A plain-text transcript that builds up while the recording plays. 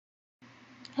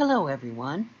Hello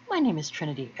everyone, my name is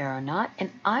Trinity Aironaut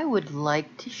and I would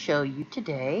like to show you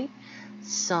today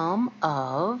some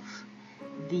of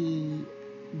the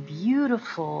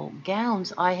beautiful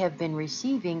gowns I have been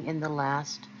receiving in the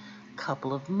last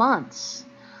couple of months.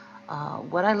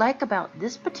 What I like about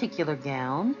this particular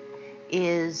gown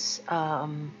is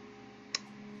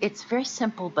it's very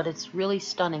simple, but it's really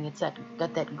stunning. It's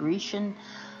got that Grecian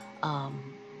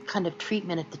kind of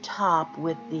treatment at the top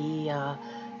with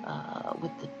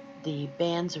the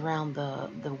bands around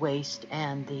the waist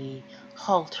and the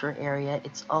halter area.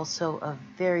 It's also a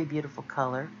very beautiful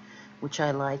color, which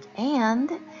I like,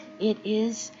 and it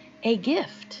is a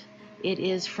gift. It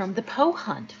is from the Poe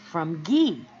Hunt from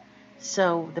Guy,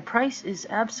 so the price is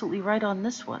absolutely right on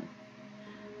this one.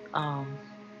 Um,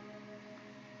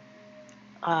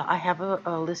 I have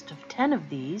a list of 10 of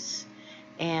these,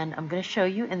 and I'm going to show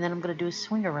you, and then I'm going to do a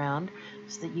swing around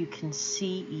so that you can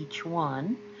see each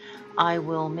one. I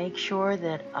will make sure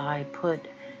that I put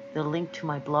the link to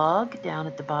my blog down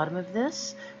at the bottom of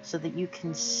this so that you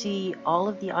can see all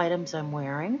of the items I'm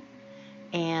wearing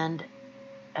and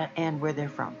where they're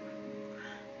from.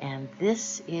 And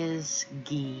this is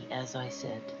Guy, as I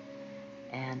said,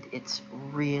 and it's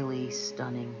really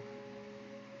stunning.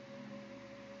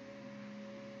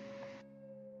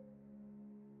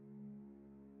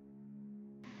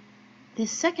 The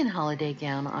second holiday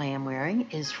gown I am wearing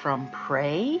is from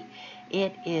Prey.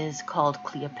 It is called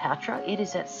Cleopatra. It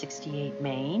is at 68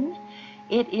 Main.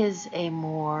 It is a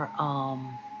more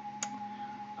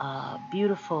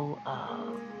beautiful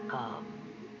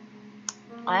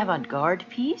avant-garde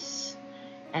piece,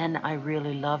 and I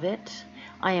really love it.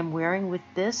 I am wearing with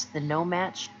this the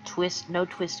no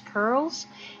twist curls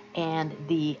and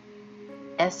the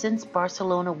Essence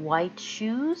Barcelona white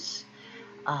shoes.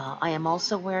 I am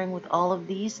also wearing with all of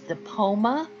these the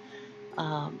Poma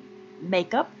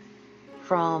makeup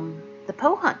from the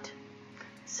Poe Hunt.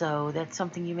 So that's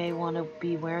something you may want to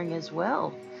be wearing as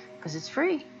well, because it's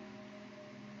free.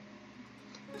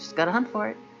 Just gotta hunt for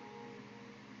it.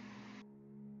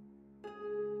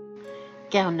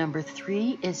 Gown number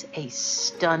 3 is a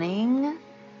stunning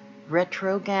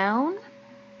retro gown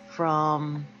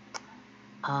from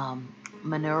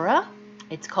Manura.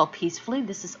 It's called Peacefully.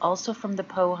 This is also from the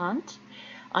Poe Hunt.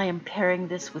 I am pairing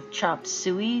this with Chop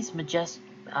Suey's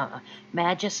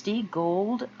Majesty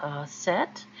Gold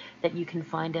set that you can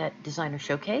find at Designer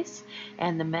Showcase,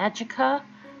 and the Magica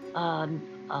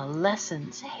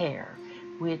Lessons hair,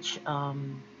 which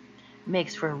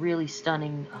makes for a really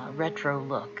stunning retro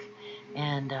look,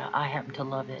 and I happen to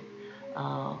love it.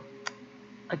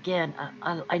 Again,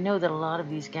 I know that a lot of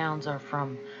these gowns are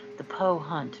from the Poe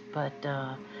Hunt, but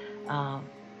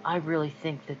I really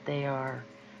think that they are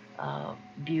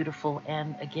beautiful,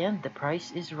 and again, the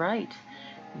price is right.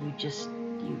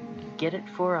 You get it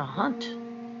for a hunt.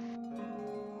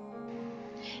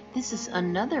 This is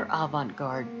another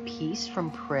avant-garde piece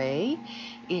from Prey.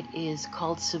 It is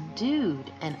called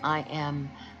Subdued, and I am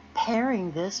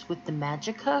pairing this with the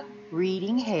Magica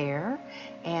reading hair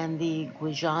and the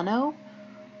Guigiano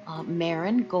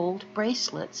Marin gold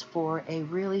bracelets for a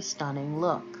really stunning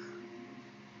look.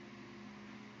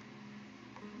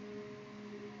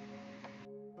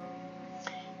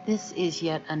 This is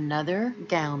yet another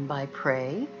gown by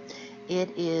Prey. It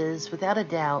is, without a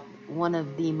doubt, one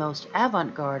of the most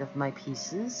avant-garde of my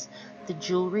pieces. The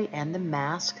jewelry and the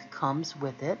mask comes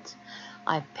with it.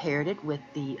 I've paired it with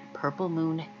the Purple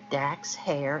Moon Dax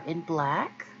hair in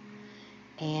black.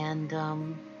 And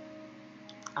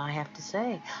I have to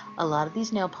say, a lot of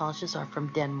these nail polishes are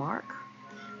from Denmark.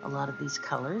 A lot of these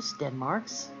colors,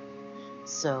 Denmark's.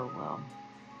 So,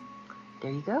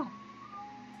 there you go.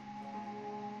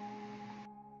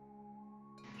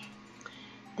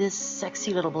 This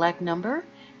sexy little black number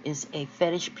is a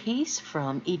fetish piece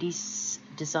from Edie's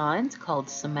Designs called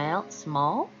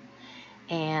Small,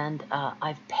 and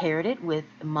I've paired it with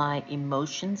my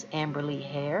Emotions Amberly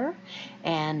hair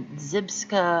and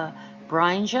Zibska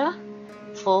Branja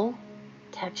full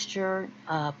texture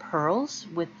pearls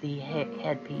with the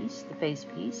headpiece, the face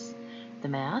piece, the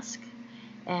mask,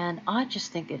 and I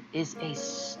just think it is a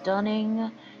stunning,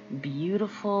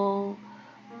 beautiful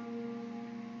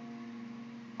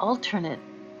alternate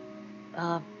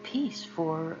piece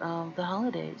for the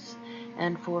holidays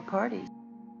and for parties.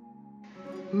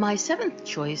 My seventh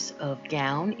choice of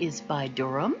gown is by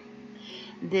Durham.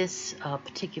 This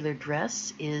particular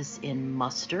dress is in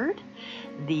mustard.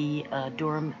 The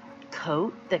Durham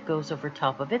coat that goes over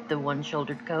top of it, the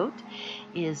one-shouldered coat,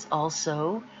 is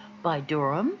also by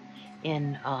Durham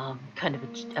in kind of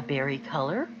a berry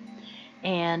color.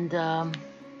 And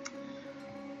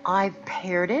I've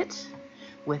paired it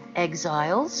with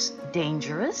Exiles,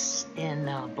 Dangerous in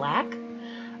black.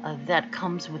 That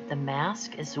comes with the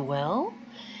mask as well.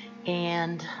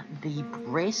 And the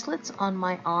bracelets on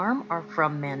my arm are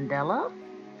from Mandela.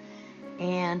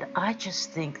 And I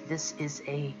just think this is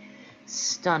a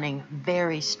stunning,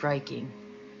 very striking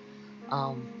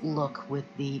look with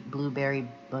the Blueberry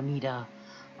Bonita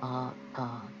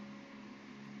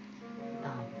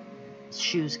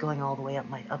shoes going all the way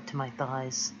up to my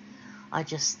thighs. I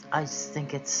just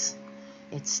think it's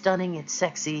stunning, it's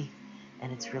sexy,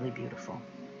 and it's really beautiful.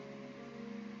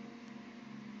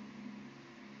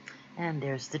 And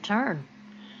there's the turn.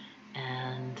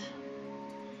 And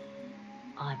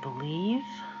I believe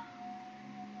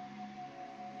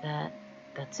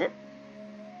that's it.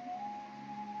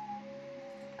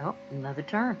 Oh, another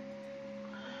turn.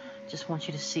 Just want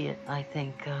you to see it. I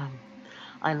think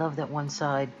I love that one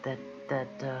side that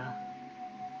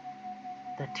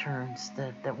turns,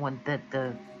 the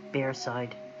bare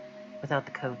side without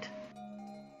the coat.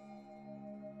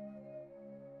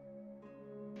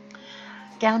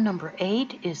 Gown number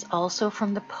 8 is also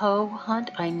from the Poe hunt.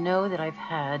 I know that I've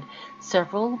had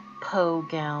several Poe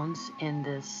gowns in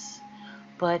this,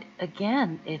 but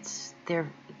again,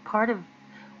 they're part of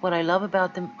what I love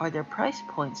about them are their price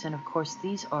points, and of course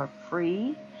these are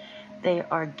free. They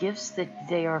are gifts that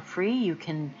they are free. You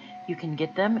can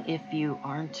get them if you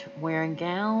aren't wearing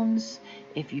gowns,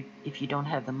 if you don't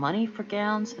have the money for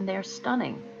gowns, and they're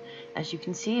stunning. As you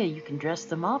can see, you can dress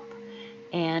them up.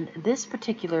 And this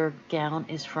particular gown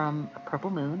is from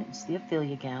Purple Moon. It's the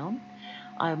Ophelia gown.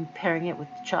 I'm pairing it with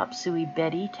the Chop Suey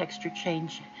Betty texture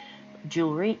change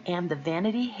jewelry and the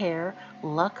Vanity Hair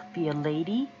Luck Be a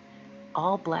Lady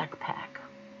all black pack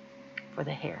for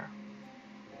the hair.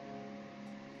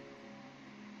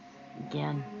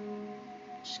 Again,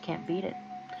 just can't beat it.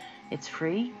 It's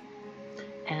free,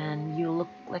 and you look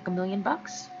like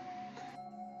 $1,000,000.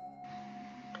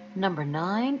 Number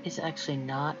 9 is actually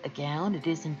not a gown. It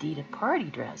is indeed a party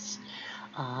dress.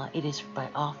 It is by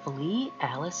Ophélie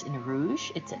Alice in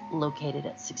Rouge. It's located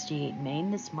at 68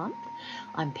 Main this month.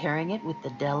 I'm pairing it with the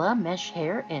Della mesh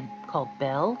hair called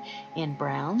Belle in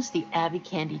browns, the Abby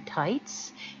Candy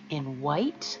tights in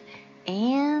white,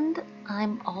 and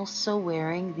I'm also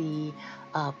wearing the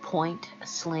point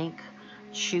slink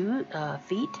shoe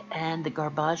feet and the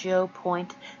Garbaggio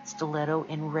point stiletto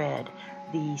in red.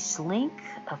 The slink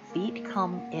feet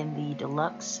come in the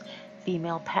deluxe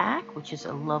female pack, which is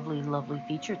a lovely, lovely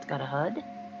feature. It's got a HUD.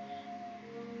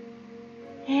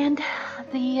 And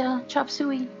the Chop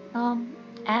Suey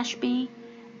Ashby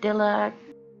de la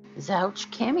Zouch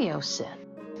cameo set.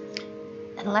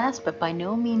 And last but by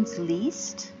no means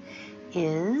least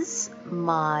is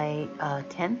my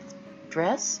 10th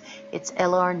dress. It's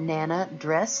LR Nana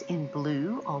dress in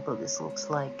blue, although this looks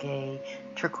like a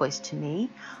turquoise to me.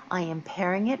 I am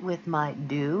pairing it with my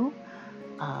Do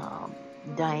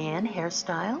Diane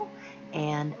hairstyle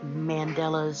and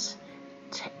Mandela's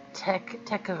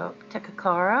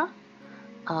Tekakara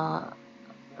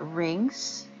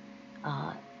rings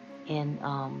in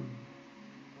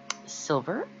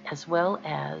silver, as well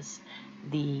as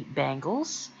the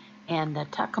bangles and the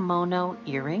Takemono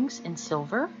earrings in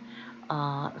silver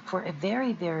for a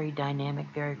very, very dynamic,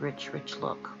 very rich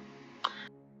look.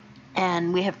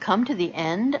 And we have come to the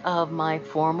end of my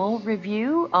formal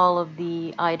review, all of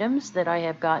the items that I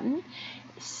have gotten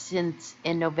since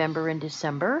in November and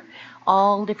December,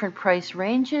 all different price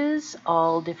ranges,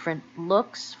 all different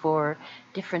looks for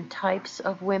different types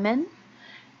of women.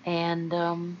 And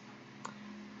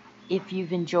if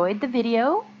you've enjoyed the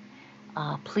video,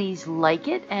 please like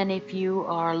it, and if you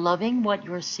are loving what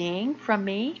you're seeing from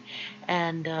me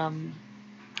and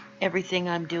everything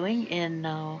I'm doing in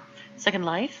Second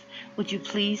Life, would you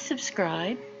please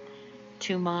subscribe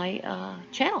to my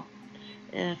channel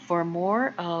for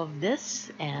more of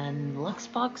this and Lux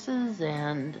boxes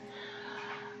and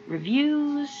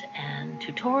reviews and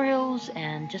tutorials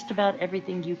and just about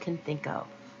everything you can think of.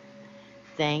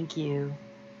 Thank you.